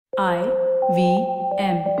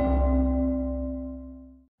IVM.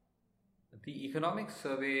 The Economic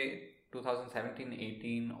Survey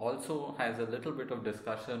 2017-18 also has a little bit of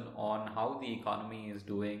discussion on how the economy is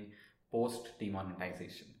doing post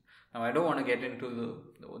demonetization. Now, I don't want to get into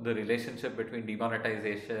the relationship between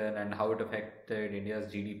demonetization and how it affected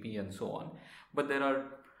India's GDP and so on, but there are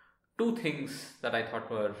two things that I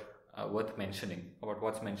thought were worth mentioning about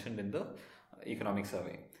what's mentioned in the Economic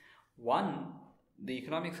Survey. One, the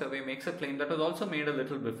Economic Survey makes a claim that was also made a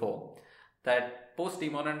little before, that post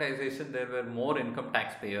demonetization there were more income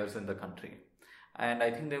taxpayers in the country. And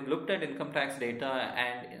I think they've looked at income tax data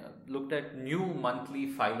and looked at new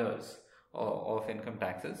monthly filers of income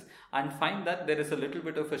taxes and find that there is a little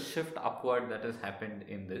bit of a shift upward that has happened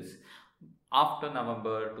in this after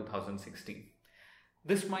November 2016.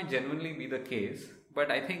 This might genuinely be the case,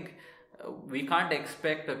 but I think we can't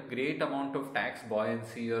expect a great amount of tax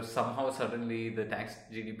buoyancy or somehow suddenly the tax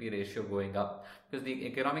GDP ratio going up, because the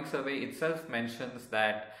Economic Survey itself mentions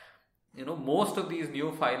that most of these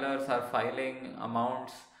new filers are filing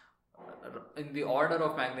amounts in the order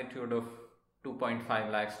of magnitude of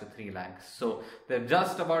 2.5 lakhs to 3 lakhs. So they're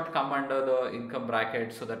just about come under the income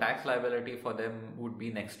bracket, so the tax liability for them would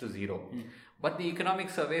be next to zero. But the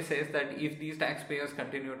Economic Survey says that if these taxpayers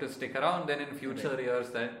continue to stick around, then in future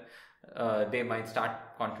years that they might start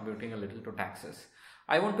contributing a little to taxes.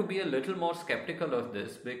 I want to be a little more skeptical of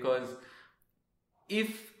this, because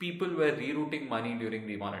if people were rerouting money during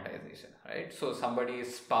demonetization, right? So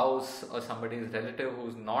somebody's spouse or somebody's relative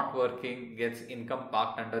who's not working gets income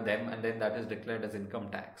parked under them, and then that is declared as income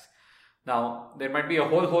tax. Now, there might be a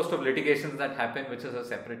whole host of litigations that happen, which is a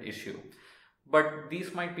separate issue. But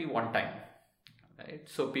these might be one time, right?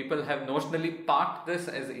 So people have notionally parked this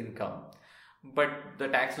as income, but the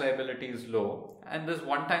tax liability is low, and this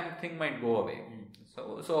one-time thing might go away.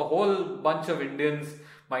 So a whole bunch of Indians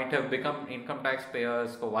might have become income tax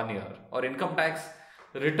payers for 1 year, or income tax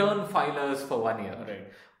return filers for 1 year. Right.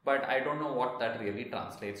 But I don't know what that really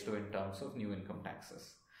translates to in terms of new income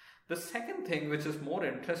taxes. The second thing, which is more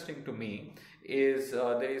interesting to me, is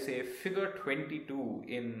there is a figure 22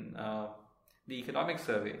 in the Economic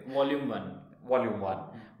Survey, Volume 1,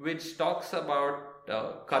 which talks about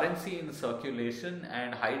currency in circulation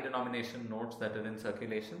and high denomination notes that are in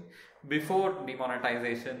circulation before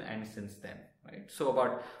demonetization and since then, right? So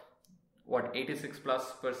about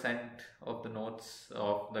 86+% of the notes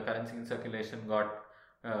of the currency in circulation got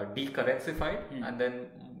decurrencyfied, and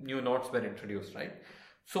then new notes were introduced, right?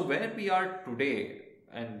 So where we are today,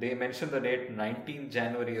 and they mentioned the date 19th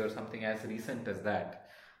January or something as recent as that,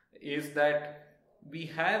 is that we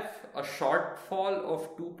have a shortfall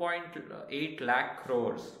of 2.8 lakh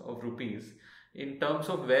crores of rupees in terms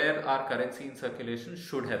of where our currency in circulation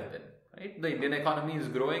should have been, right? The Indian economy is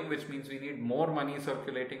growing, which means we need more money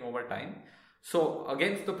circulating over time. So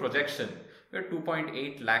against the projection, we're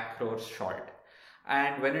 2.8 lakh crores short.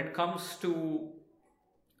 And when it comes to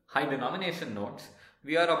high denomination notes,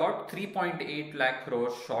 we are about 3.8 lakh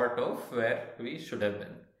crores short of where we should have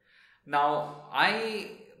been. Now,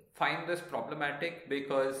 I find this problematic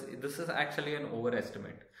because this is actually an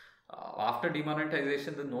overestimate. After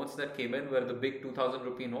demonetization, the notes that came in were the big 2000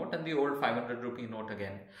 rupee note and the old 500 rupee note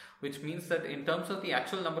again, which means that in terms of the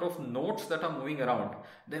actual number of notes that are moving around,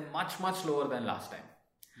 they're much lower than last time.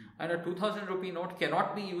 And a 2000 rupee note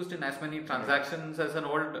cannot be used in as many transactions as an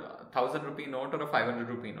old 1000 rupee note or a 500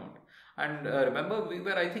 rupee note. And remember, we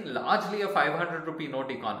were, I think, largely a 500 rupee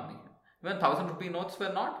note economy. Even 1000 rupee notes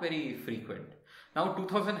were not very frequent. Now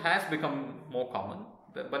 2000 has become more common,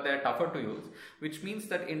 but they are tougher to use, which means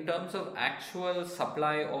that in terms of actual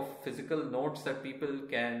supply of physical notes that people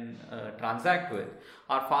can transact with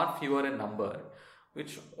are far fewer in number,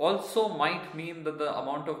 which also might mean that the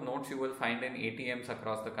amount of notes you will find in ATMs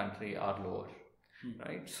across the country are lower.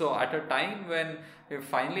 Right. So at a time when we're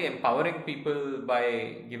finally empowering people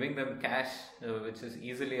by giving them cash, which is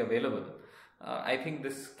easily available, I think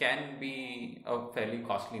this can be a fairly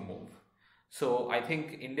costly move. So I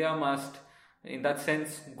think India must, in that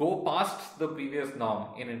sense, go past the previous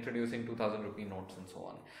norm in introducing 2000 rupee notes and so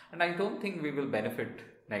on. And I don't think we will benefit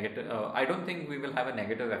I don't think we will have a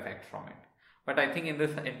negative effect from it. But I think in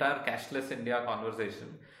this entire cashless India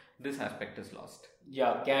conversation, this aspect is lost.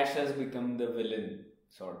 Yeah, cash has become the villain,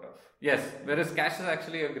 sort of. Yes, whereas cash is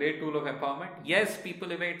actually a great tool of empowerment. Yes,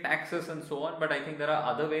 people evade taxes and so on, but I think there are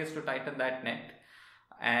other ways to tighten that net.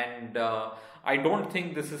 And I don't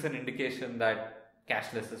think this is an indication that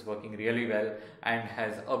cashless is working really well and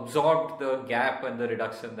has absorbed the gap and the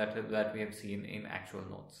reduction that we have seen in actual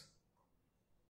notes.